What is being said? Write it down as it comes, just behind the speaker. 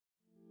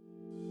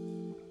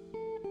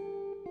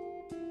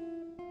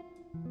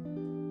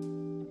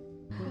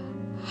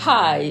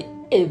Hi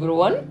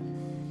everyone.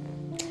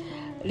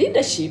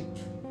 Leadership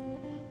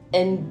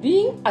and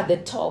being at the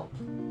top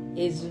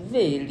is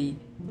very,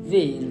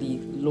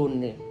 very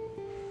lonely.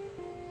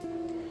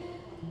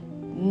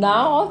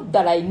 Now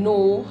that I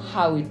know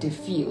how it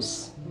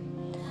feels,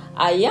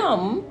 I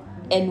am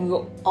and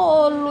will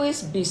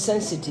always be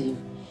sensitive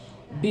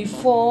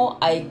before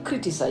I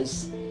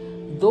criticize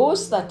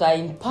those that are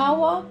in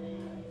power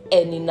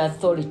and in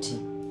authority.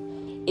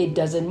 It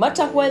doesn't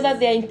matter whether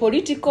they are in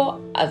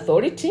political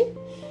authority.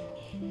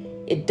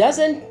 It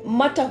doesn't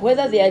matter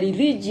whether they are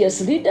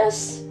religious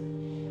leaders.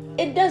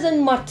 It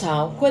doesn't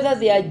matter whether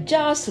they are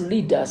just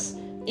leaders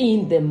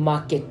in the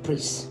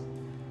marketplace.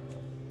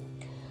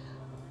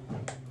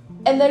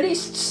 And the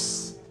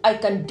least I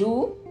can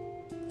do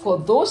for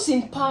those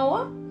in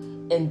power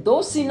and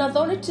those in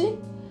authority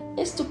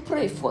is to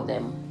pray for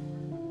them.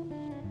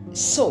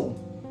 So,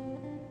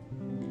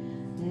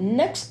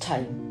 next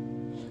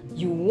time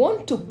you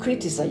want to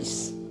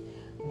criticize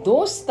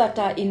those that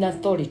are in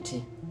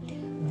authority,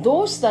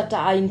 those that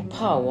are in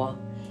power,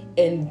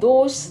 and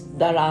those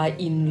that are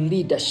in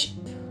leadership,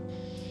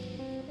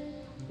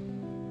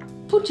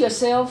 put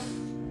yourself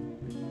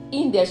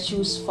in their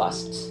shoes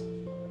first.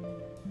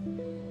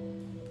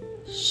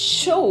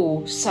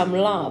 Show some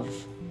love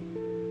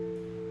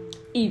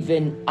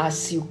even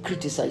as you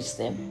criticize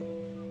them.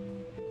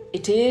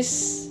 It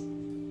is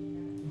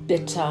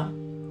better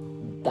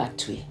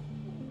that way.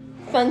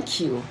 Thank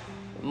you,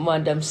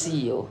 Madam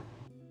CEO.